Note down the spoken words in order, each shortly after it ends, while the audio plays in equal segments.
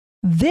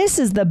This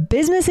is the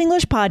Business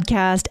English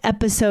Podcast,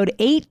 episode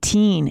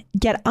 18.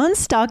 Get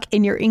unstuck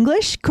in your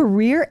English,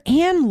 career,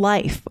 and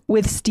life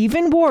with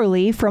Stephen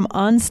Warley from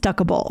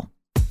Unstuckable.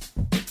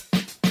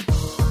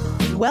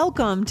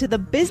 Welcome to the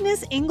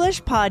Business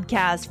English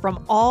Podcast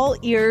from All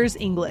Ears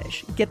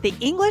English. Get the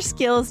English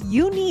skills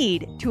you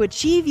need to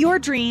achieve your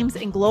dreams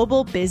in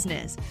global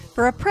business.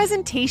 For a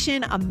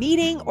presentation, a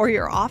meeting, or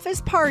your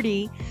office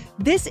party,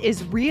 this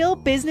is Real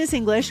Business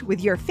English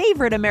with your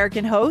favorite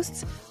American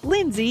hosts,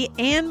 Lindsay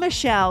and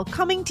Michelle,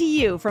 coming to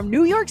you from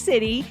New York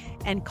City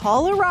and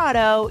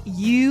Colorado,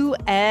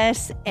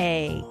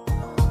 USA.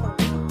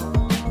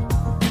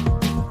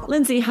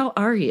 Lindsay, how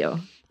are you?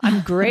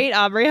 I'm great,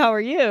 Aubrey. How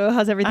are you?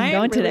 How's everything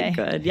going today?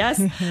 Good.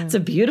 Yes. It's a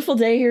beautiful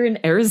day here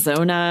in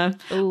Arizona.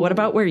 Ooh. What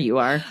about where you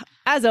are?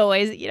 As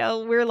always,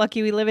 we're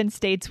lucky we live in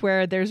states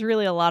where there's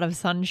really a lot of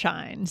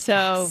sunshine.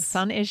 So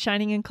sun is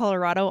shining in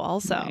Colorado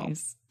also.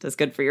 Nice. That's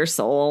good for your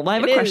soul. Well, I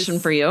have a question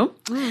for you.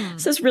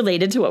 This is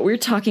related to what we're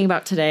talking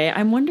about today.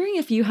 I'm wondering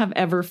if you have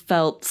ever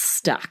felt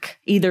stuck,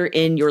 either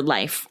in your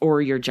life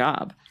or your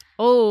job.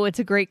 Oh, it's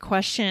a great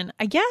question.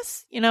 I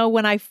guess,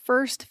 when I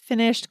first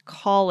finished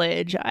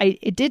college,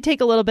 it did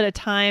take a little bit of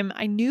time.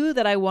 I knew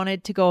that I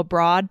wanted to go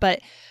abroad, but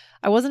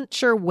I wasn't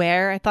sure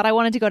where. I thought I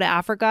wanted to go to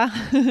Africa.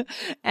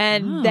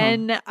 And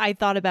then I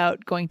thought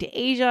about going to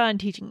Asia and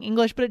teaching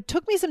English, but it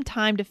took me some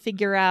time to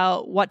figure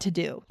out what to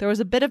do. There was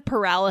a bit of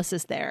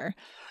paralysis there.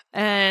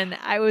 And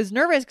I was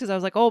nervous because I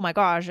was like, oh my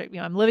gosh,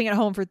 I'm living at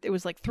home it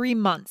was like 3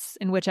 months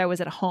in which I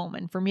was at home.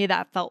 And for me,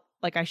 that felt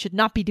like I should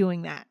not be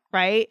doing that.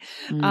 Right.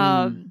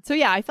 So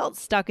yeah, I felt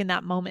stuck in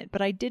that moment,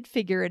 but I did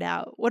figure it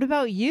out. What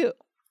about you?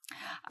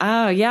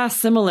 Oh, yeah,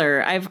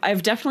 similar.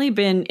 I've definitely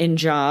been in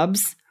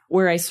jobs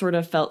where I sort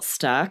of felt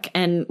stuck.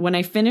 And when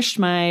I finished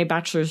my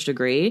bachelor's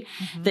degree,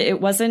 it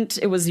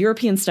was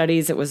European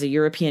studies. It was a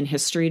European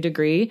history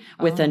degree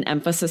with an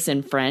emphasis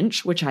in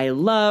French, which I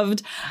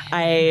loved.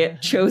 I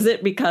chose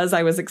it because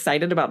I was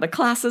excited about the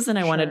classes and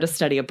I wanted to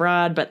study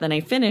abroad. But then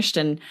I finished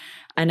and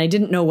I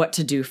didn't know what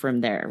to do from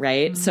there,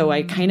 right? So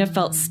I kind of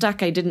felt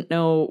stuck. I didn't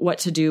know what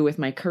to do with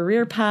my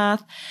career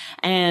path.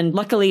 And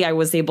luckily, I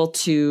was able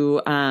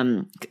to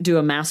do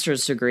a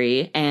master's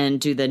degree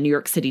and do the New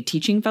York City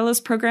Teaching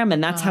Fellows program.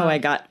 And that's how I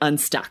got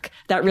unstuck.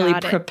 That really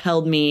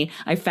propelled me.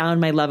 I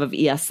found my love of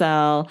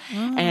ESL.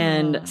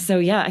 And so,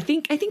 yeah, I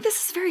think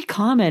this is very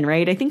common,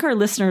 right? I think our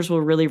listeners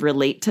will really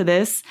relate to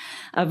this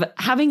of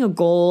having a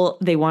goal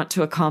they want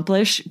to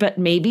accomplish, but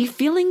maybe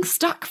feeling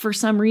stuck for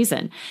some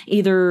reason,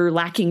 either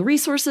lacking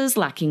resources,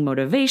 lacking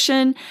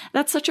motivation.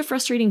 That's such a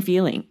frustrating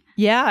feeling.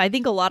 Yeah, I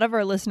think a lot of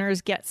our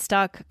listeners get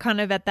stuck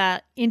kind of at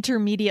that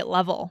intermediate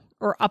level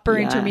or upper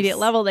intermediate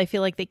level. They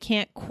feel like they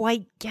can't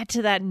quite get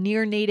to that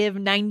near native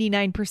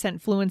 99%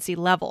 fluency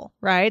level,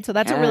 right? So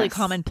that's a really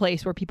common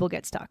place where people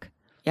get stuck.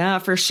 Yeah,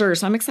 for sure.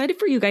 So I'm excited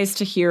for you guys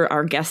to hear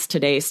our guest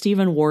today,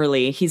 Stephen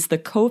Warley. He's the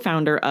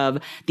co-founder of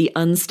the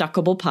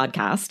Unstuckable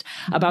podcast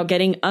about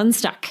getting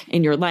unstuck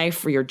in your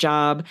life or your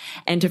job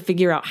and to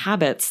figure out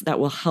habits that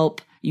will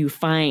help you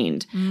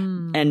find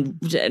and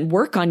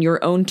work on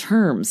your own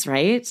terms,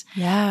 right?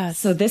 Yes.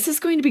 So this is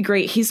going to be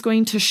great. He's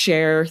going to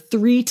share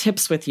 3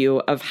 tips with you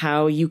of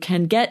how you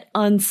can get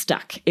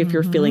unstuck if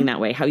you're feeling that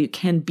way, how you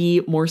can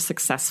be more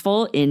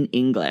successful in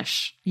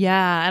English.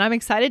 Yeah. And I'm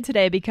excited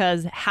today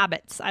because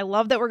habits. I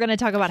love that we're going to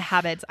talk about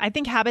habits. I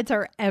think habits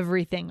are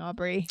everything,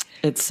 Aubrey.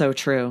 It's so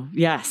true.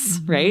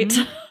 Yes. Right?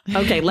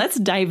 Okay, let's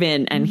dive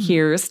in and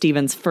hear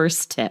Stephen's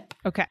first tip.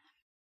 Okay.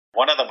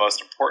 One of the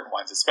most important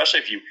ones, especially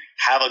if you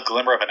have a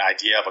glimmer of an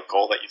idea of a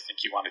goal that you think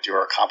you want to do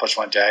or accomplish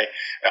one day,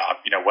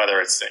 whether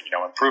it's,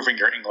 improving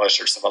your English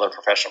or some other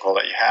professional goal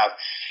that you have,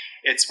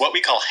 it's what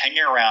we call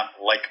hanging around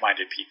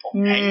like-minded people,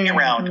 hanging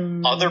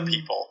around other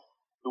people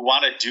who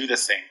want to do the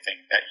same thing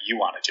that you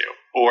want to do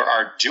or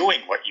are doing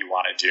what you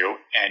want to do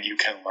and you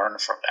can learn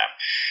from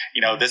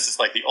them. This is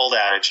like the old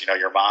adage,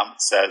 your mom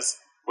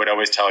would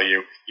always tell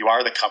you, you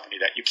are the company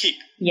that you keep.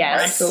 Yes,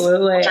 right?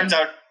 absolutely. Well, turns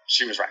out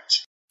she was right.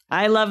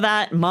 I love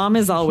that. Mom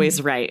is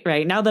always right?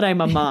 Now that I'm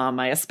a mom,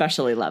 I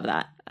especially love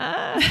that.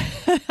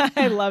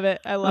 I love it.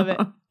 I love it.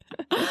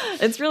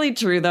 It's really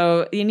true,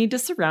 though. You need to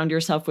surround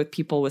yourself with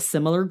people with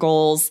similar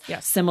goals,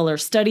 similar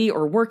study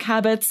or work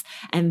habits,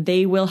 and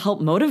they will help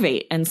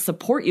motivate and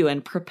support you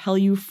and propel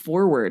you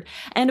forward.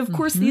 And of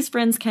course, these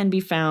friends can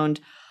be found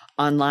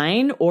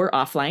online or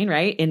offline,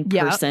 right? In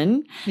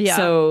person. Yeah.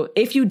 So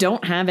if you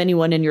don't have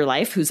anyone in your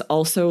life who's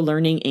also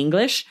learning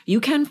English, you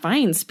can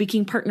find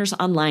speaking partners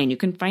online. You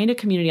can find a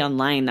community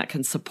online that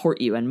can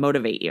support you and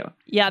motivate you.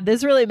 Yeah,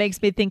 this really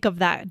makes me think of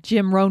that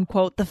Jim Rohn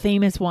quote, the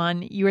famous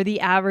one. You are the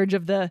average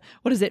of the,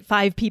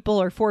 5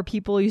 people or 4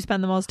 people you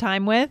spend the most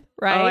time with,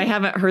 right? Oh, I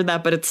haven't heard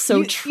that, but it's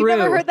so true. You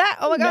never heard that?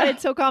 Oh my God,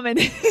 It's so common.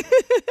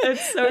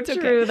 It's so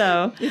true,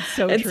 though. It's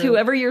so it's true.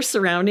 Whoever you're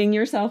surrounding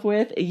yourself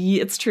with,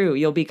 it's true.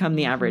 You'll become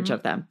the average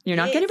of them. You're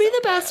not going to be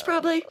the best,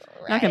 probably.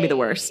 Right. Not going to be the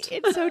worst.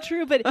 It's so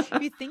true. But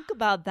if you think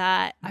about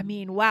that, I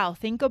mean, wow,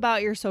 think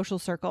about your social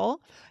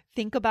circle.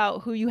 Think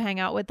about who you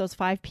hang out with, those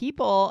 5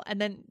 people, and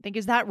then think,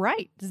 is that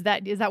right? Is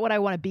that what I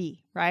want to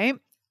be, right?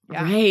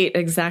 Yeah. Right,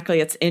 exactly.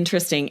 It's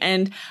interesting.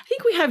 And I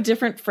think we have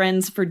different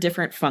friends for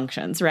different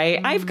functions, right?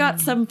 I've got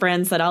some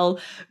friends that I'll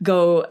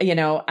go,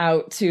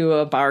 out to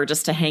a bar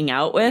just to hang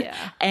out with.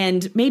 Yeah.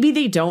 And maybe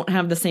they don't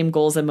have the same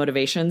goals and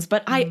motivations,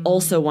 but I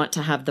also want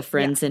to have the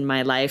friends in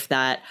my life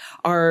that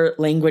are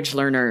language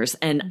learners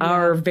and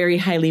are very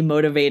highly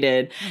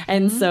motivated.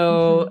 And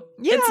so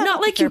it's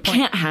not like you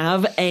can't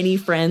have any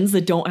friends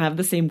that don't have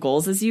the same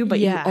goals as you, but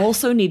you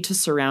also need to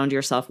surround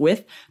yourself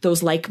with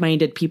those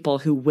like-minded people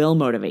who will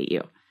motivate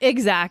you.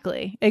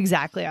 Exactly,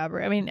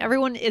 Aubrey. I mean,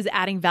 everyone is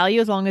adding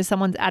value. As long as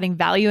someone's adding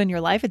value in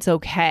your life, it's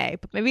okay.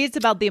 But maybe it's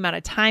about the amount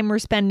of time we're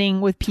spending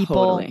with people.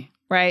 Totally.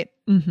 Right?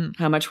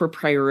 How much we're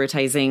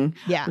prioritizing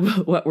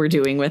what we're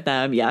doing with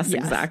them. Yes.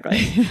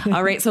 Exactly.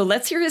 All right. So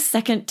let's hear his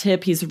second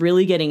tip. He's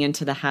really getting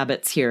into the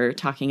habits here,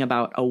 talking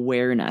about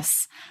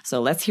awareness.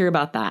 So let's hear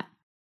about that.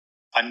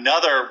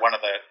 Another one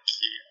of the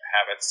key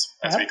habits,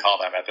 as we call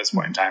them at this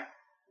point in time,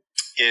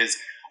 is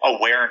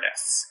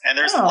awareness. And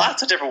there's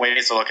lots of different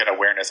ways to look at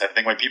awareness. I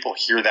think when people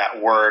hear that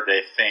word,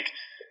 they think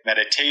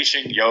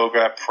meditation,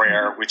 yoga,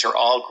 prayer, which are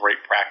all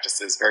great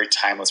practices, very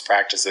timeless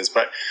practices.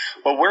 But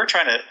what we're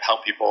trying to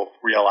help people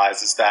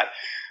realize is that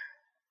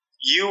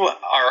you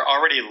are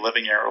already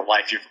living your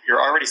life.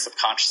 You're already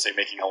subconsciously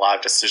making a lot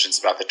of decisions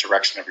about the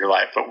direction of your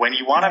life. But when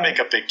you want to make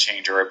a big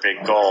change or a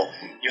big goal,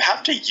 you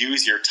have to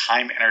use your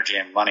time, energy,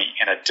 and money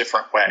in a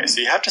different way.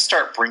 So you have to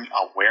start bringing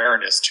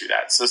awareness to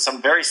that. So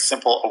some very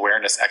simple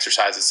awareness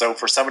exercises. So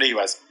for somebody who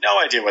has no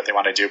idea what they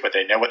want to do, but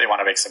they know what they want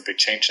to make some big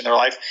change in their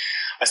life,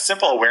 a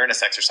simple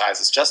awareness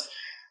exercise is just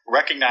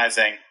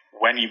recognizing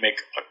when you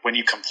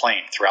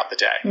complain throughout the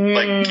day.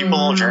 Like keep a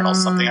little journal,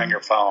 something on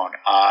your phone,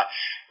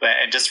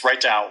 and just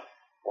write down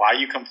why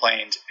you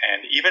complained,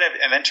 and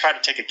then try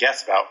to take a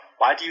guess about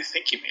why do you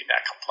think you made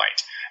that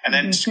complaint, and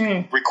then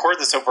record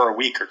this over a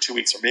week or 2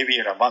 weeks or maybe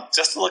in a month,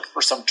 just to look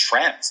for some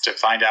trends to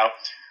find out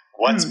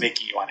what's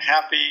making you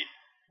unhappy,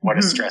 what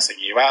is stressing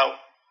you out.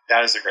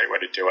 That is a great way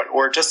to do it.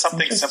 Or just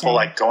something simple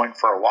like going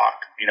for a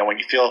walk. When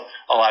you feel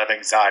a lot of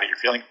anxiety, you're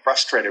feeling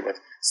frustrated with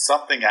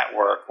something at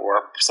work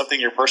or something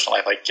in your personal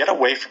life, like get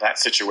away from that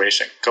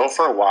situation. Go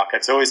for a walk.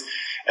 It's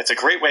a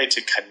great way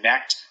to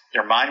connect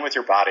your mind with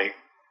your body,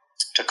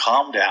 to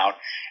calm down,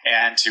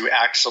 and to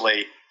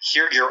actually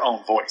hear your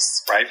own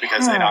voice, right?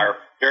 Because in our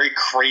very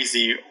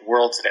crazy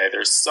world today,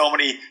 there's so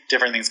many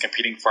different things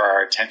competing for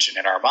our attention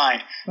in our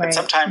mind. Right. And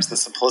sometimes the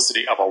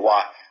simplicity of a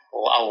walk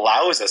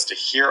allows us to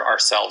hear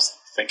ourselves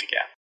think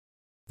again.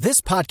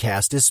 This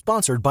podcast is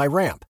sponsored by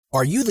Ramp.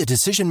 Are you the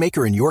decision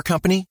maker in your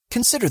company?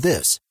 Consider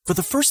this. For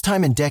the first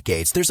time in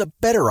decades, there's a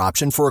better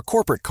option for a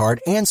corporate card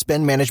and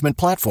spend management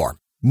platform.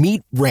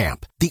 Meet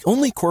Ramp, the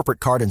only corporate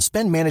card and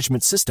spend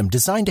management system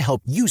designed to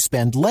help you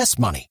spend less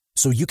money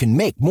so you can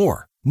make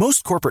more.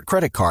 Most corporate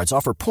credit cards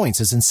offer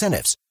points as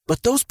incentives,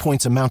 but those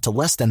points amount to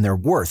less than their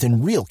worth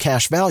in real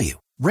cash value.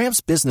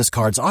 Ramp's business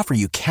cards offer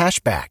you cash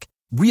back,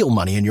 real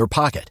money in your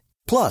pocket.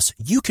 Plus,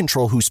 you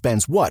control who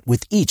spends what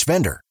with each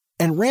vendor.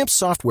 And Ramp's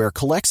software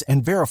collects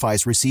and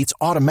verifies receipts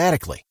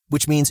automatically,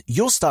 which means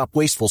you'll stop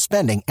wasteful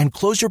spending and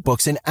close your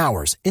books in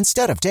hours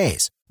instead of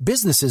days.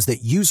 Businesses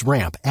that use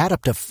Ramp add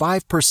up to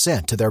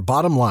 5% to their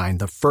bottom line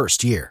the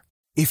first year.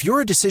 If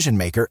you're a decision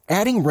maker,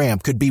 adding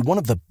Ramp could be one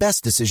of the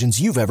best decisions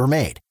you've ever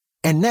made.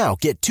 And now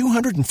get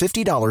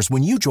 $250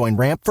 when you join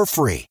Ramp for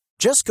free.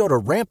 Just go to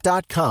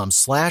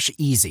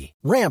ramp.com/easy.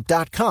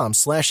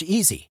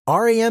 Ramp.com/easy.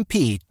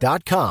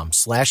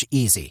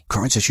 RAMP.com/easy.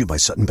 Cards issued by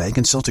Sutton Bank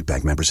and Celtic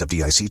Bank, members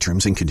FDIC.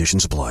 Terms and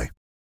conditions apply.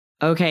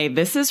 Okay,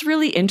 this is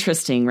really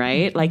interesting,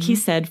 right? Like he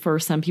said, for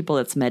some people,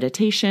 it's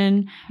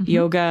meditation,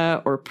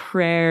 yoga, or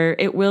prayer.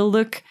 It will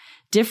look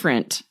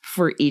different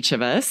for each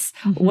of us.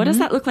 What does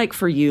that look like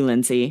for you,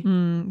 Lindsay?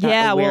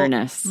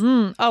 Awareness.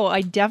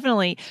 I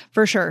definitely,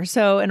 for sure.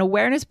 So an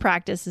awareness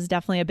practice is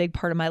definitely a big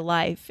part of my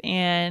life.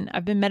 And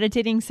I've been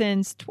meditating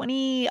since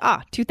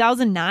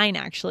 2009,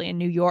 actually, in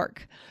New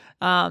York.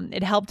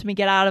 It helped me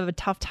get out of a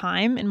tough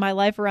time in my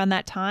life around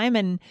that time.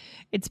 And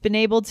it's been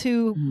able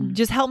to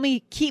just help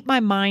me keep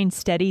my mind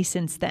steady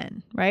since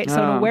then, right?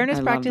 So an awareness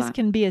practice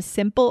can be as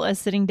simple as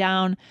sitting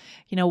down,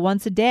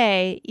 once a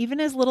day, even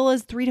as little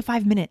as 3 to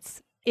 5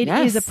 minutes. It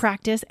is a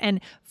practice, and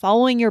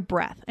following your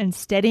breath and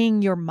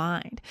steadying your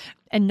mind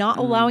and not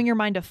allowing your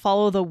mind to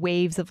follow the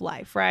waves of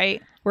life,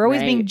 right? We're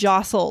always being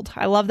jostled.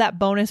 I love that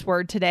bonus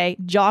word today,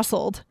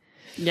 jostled.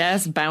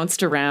 Yes,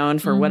 bounced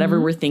around for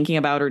whatever we're thinking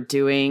about or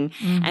doing.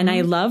 And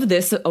I love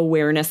this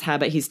awareness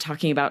habit he's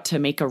talking about, to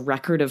make a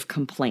record of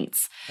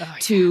complaints,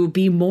 to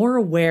be more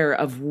aware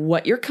of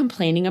what you're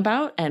complaining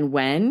about and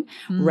when,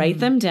 write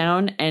them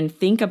down and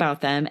think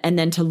about them, and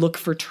then to look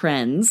for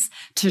trends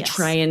to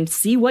try and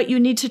see what you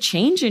need to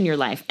change in your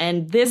life.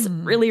 And this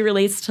really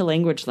relates to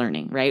language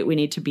learning, right? We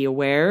need to be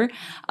aware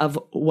of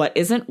what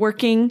isn't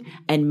working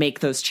and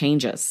make those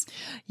changes.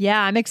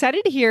 Yeah, I'm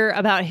excited to hear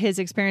about his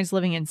experience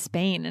living in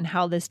Spain and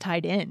how this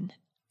tied in.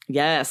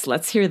 Yes,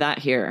 let's hear that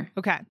here.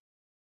 Okay.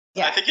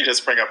 Yeah. I think you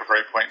just bring up a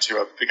great point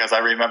too, because I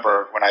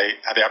remember when I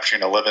had the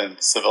opportunity to live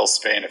in Seville,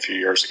 Spain a few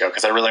years ago,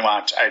 because I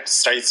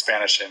studied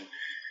Spanish in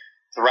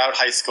throughout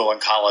high school and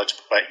college,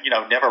 but,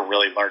 never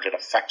really learned it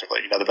effectively.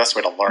 The best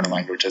way to learn a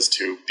language is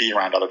to be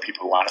around other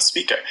people who want to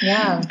speak it.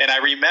 Yeah. And I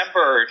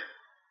remembered,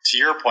 to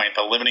your point,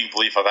 the limiting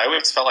belief of I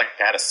always felt like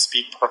I had to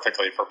speak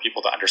perfectly for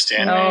people to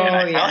understand me. And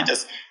I finally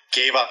just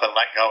gave up and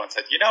let go and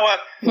said, you know what?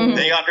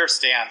 They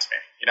understand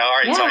me.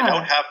 All right, so I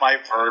don't have my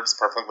verbs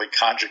perfectly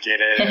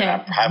conjugated and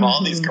I have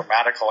all these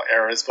grammatical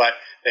errors, but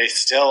they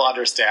still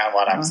understand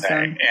what I'm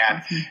saying.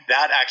 And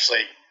that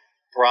actually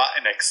brought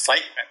an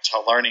excitement to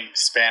learning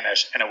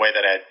Spanish in a way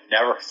that I had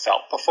never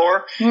felt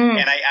before.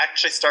 And I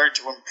actually started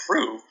to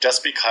improve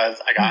just because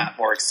I got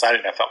more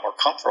excited and I felt more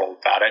comfortable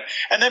about it.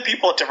 And then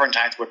people at different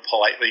times would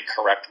politely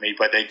correct me,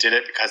 but they did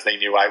it because they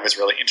knew I was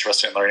really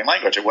interested in learning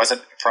language. It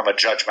wasn't from a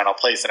judgmental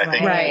place. And I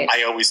think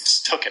I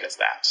always took it as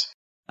that.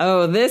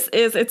 Oh,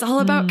 it's all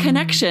about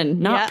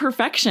connection, not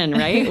perfection,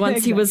 right?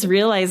 Once he was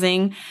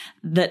realizing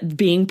that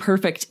being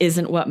perfect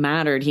isn't what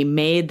mattered, he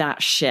made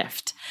that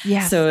shift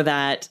so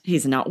that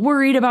he's not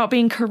worried about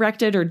being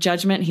corrected or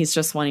judgment. He's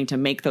just wanting to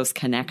make those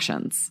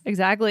connections.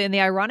 Exactly. And the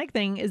ironic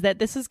thing is that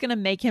this is going to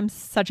make him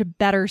such a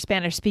better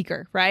Spanish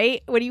speaker,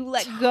 right? When you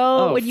let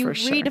go, when you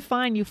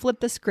redefine, you flip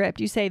the script,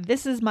 you say,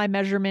 this is my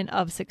measurement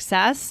of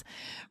success,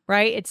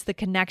 right? It's the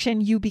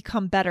connection. You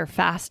become better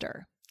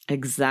faster.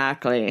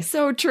 Exactly.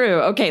 So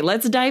true. Okay,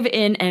 let's dive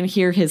in and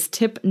hear his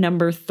tip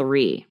number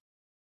 3.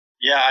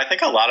 Yeah, I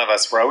think a lot of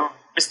us, we're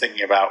always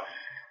thinking about,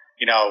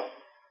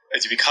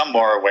 as you become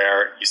more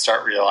aware, you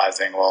start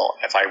realizing, well,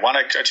 if I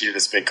want to achieve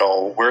this big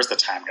goal, where's the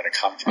time going to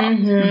come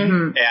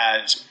from?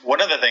 And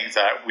one of the things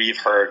that we've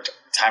heard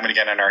time and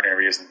again in our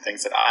interviews and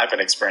things that I've been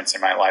experiencing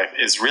in my life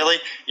is really,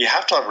 you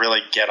have to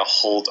really get a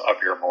hold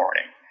of your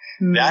morning.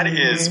 That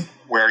is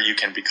where you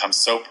can become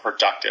so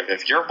productive.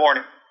 If your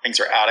morning things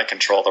are out of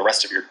control, the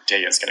rest of your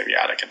day is going to be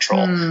out of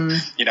control.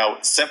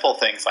 Simple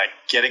things like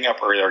getting up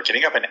earlier,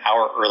 getting up an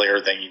hour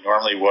earlier than you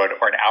normally would,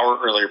 or an hour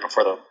earlier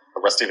before the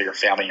rest of your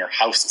family in your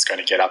house is going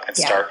to get up and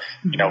start,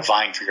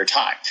 vying for your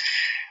time.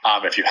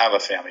 If you have a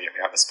family, if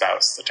you have a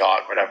spouse, the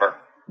dog, whatever.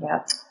 Yeah.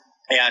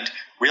 And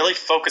really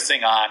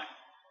focusing on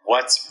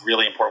what's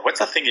really important. What's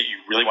the thing that you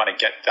really want to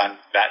get done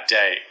that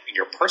day in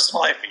your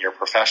personal life, in your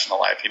professional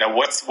life?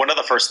 What's one of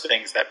the first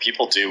things that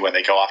people do when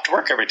they go off to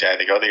work every day?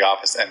 They go to the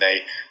office and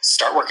they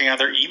start working on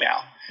their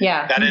email.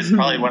 Yeah. That is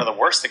probably one of the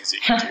worst things you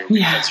can do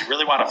because you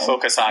really want to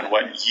focus on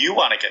what you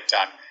want to get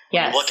done.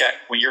 Yes. You look at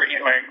when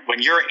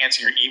you're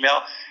answering your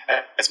email,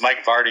 as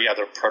Mike Vardy,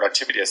 other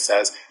productivity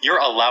says, you're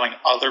allowing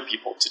other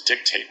people to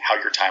dictate how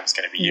your time is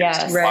going to be used.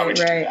 Yes, Why would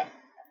you do that?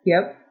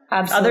 Yep.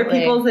 Absolutely. Other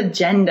people's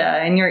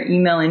agenda in your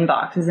email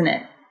inbox, isn't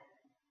it?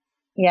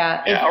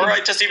 Yeah.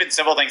 Or just even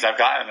simple things. I've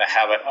gotten in the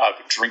habit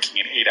of drinking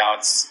an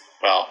 8-ounce.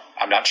 Well,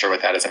 I'm not sure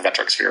what that is in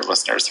metrics for your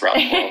listeners throughout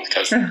the world.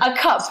 Because a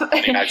cup. How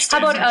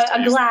about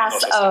a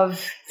glass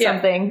of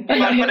something? But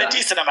a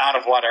decent amount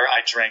of water I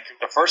drink.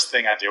 The first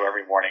thing I do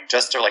every morning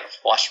just to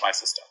flush my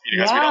system.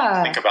 Because we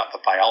don't think about the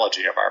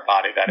biology of our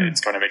body that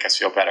it's going to make us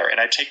feel better. And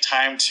I take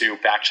time to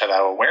back to that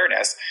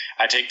awareness.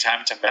 I take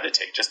time to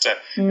meditate just to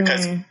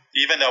because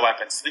even though I've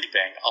been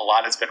sleeping, a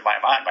lot has been in my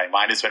mind. My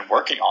mind has been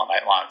working all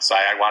night long. So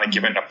I want to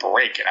give it a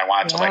break and I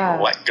want to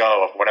let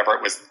go of whatever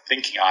it was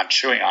thinking on,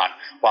 chewing on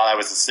while I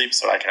was asleep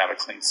so I can have a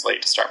clean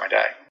slate to start my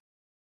day.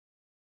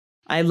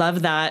 I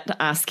love that,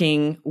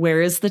 asking,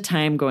 where is the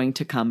time going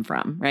to come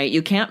from, right?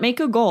 You can't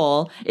make a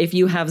goal if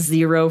you have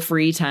zero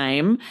free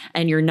time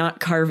and you're not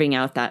carving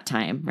out that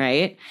time,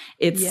 right?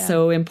 It's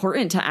so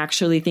important to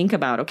actually think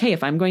about, okay,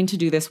 if I'm going to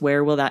do this,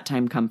 where will that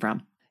time come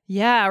from?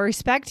 Yeah,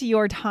 respect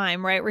your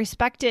time, right?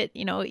 Respect it.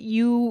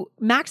 You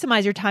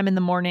maximize your time in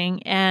the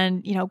morning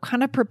and,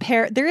 kind of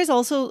prepare. This is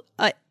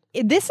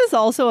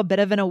also a bit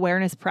of an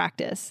awareness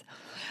practice.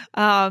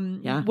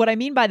 What I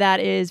mean by that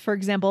is, for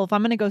example, if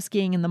I'm going to go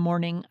skiing in the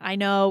morning, I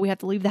know we have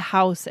to leave the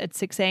house at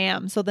 6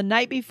 a.m. So the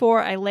night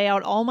before, I lay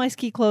out all my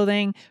ski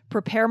clothing,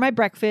 prepare my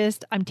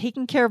breakfast. I'm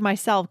taking care of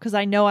myself because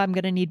I know I'm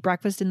going to need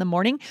breakfast in the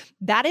morning.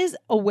 That is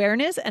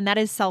awareness and that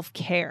is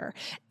self-care.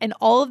 And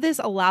all of this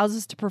allows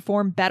us to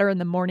perform better in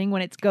the morning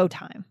when it's go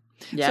time.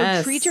 Yes.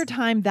 So treat your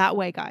time that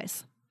way,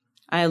 guys.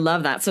 I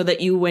love that. So that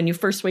when you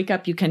first wake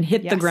up, you can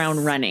hit the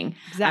ground running,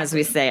 as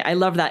we say. I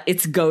love that.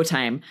 It's go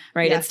time,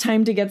 right? Yes. It's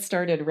time to get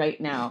started right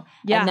now.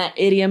 Yeah. And that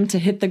idiom to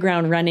hit the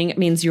ground running, it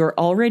means you're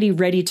already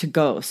ready to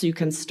go. So you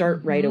can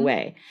start right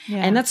away.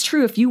 Yeah. And that's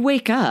true. If you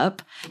wake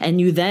up and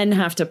you then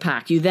have to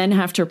pack, you then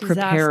have to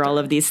prepare all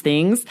of these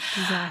things,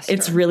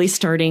 it's really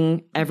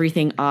starting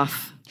everything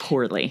off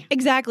poorly.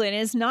 Exactly. And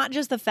it's not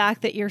just the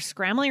fact that you're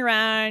scrambling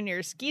around,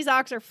 your ski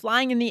socks are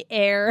flying in the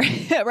air,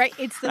 right?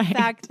 It's the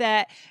fact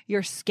that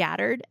you're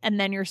scattered and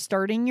then you're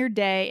starting your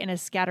day in a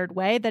scattered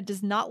way that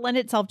does not lend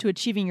itself to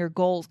achieving your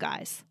goals,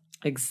 guys.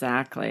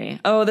 Exactly.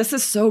 Oh, this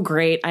is so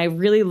great. I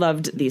really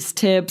loved these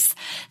tips.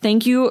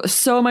 Thank you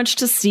so much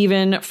to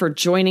Stephen for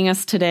joining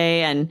us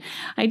today. And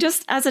I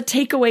just, as a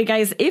takeaway,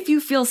 guys, if you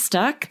feel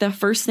stuck, the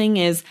first thing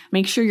is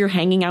make sure you're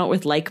hanging out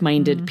with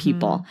like-minded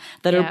people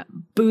that are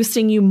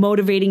boosting you,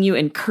 motivating you,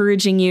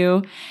 encouraging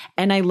you.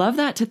 And I love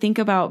that, to think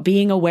about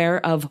being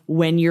aware of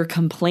when you're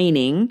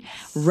complaining,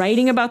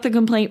 writing about the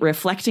complaint,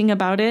 reflecting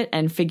about it,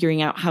 and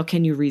figuring out how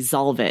can you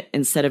resolve it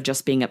instead of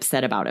just being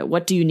upset about it.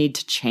 What do you need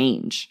to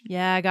change?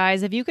 Yeah,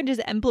 guys, if you can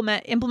just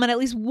implement at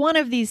least one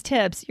of these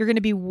tips, you're going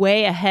to be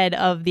way ahead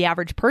of the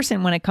average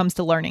person when it comes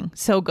to learning.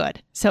 So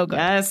good. So good.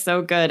 Yes,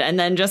 so good. And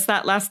then just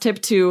that last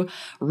tip to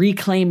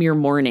reclaim your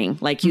morning.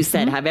 Like you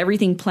said, have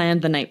everything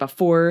planned the night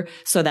before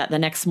so that the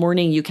next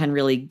morning you can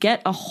really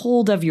get a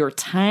hold of your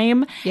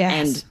time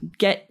and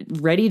get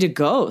ready to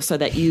go so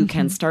that you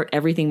can start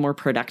everything more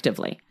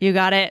productively. You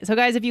got it. So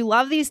guys, if you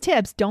love these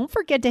tips, don't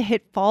forget to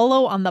hit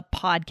follow on the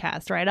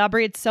podcast, right,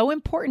 Aubrey? It's so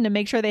important to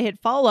make sure they hit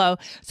follow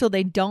so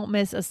they don't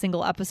miss a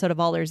single episode of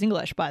All Ears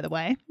English, by the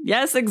way.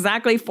 Yes,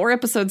 exactly. 4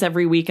 episodes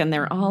every week, and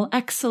they're all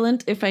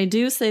excellent, if I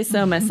do say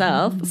so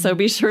myself. So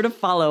be sure to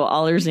follow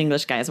All Ears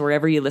English, guys,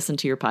 wherever you listen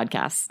to your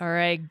podcasts. All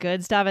right,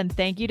 good stuff. And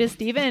thank you to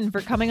Stephen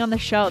for coming on the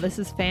show. This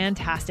is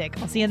fantastic.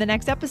 I'll see you in the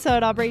next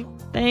episode, Aubrey.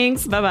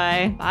 Thanks.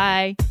 Bye-bye.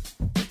 Bye.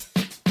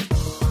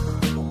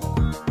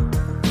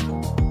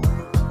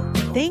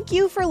 Thank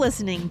you for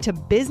listening to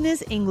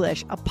Business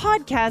English, a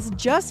podcast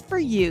just for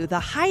you, the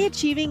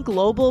high-achieving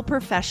global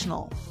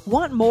professional.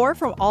 Want more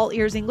from All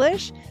Ears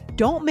English?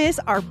 Don't miss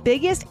our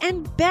biggest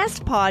and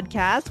best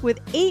podcast with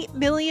 8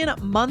 million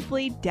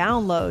monthly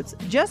downloads.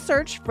 Just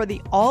search for the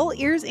All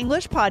Ears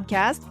English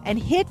podcast and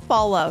hit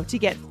follow to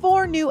get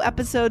 4 new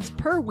episodes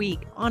per week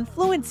on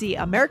fluency,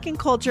 American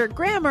culture,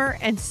 grammar,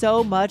 and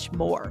so much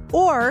more.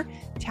 Or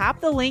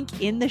tap the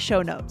link in the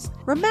show notes.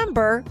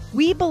 Remember,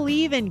 we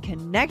believe in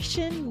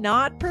connection,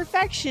 not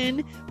perfection,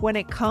 when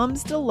it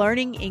comes to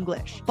learning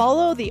English.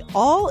 Follow the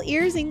All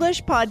Ears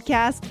English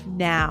podcast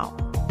now.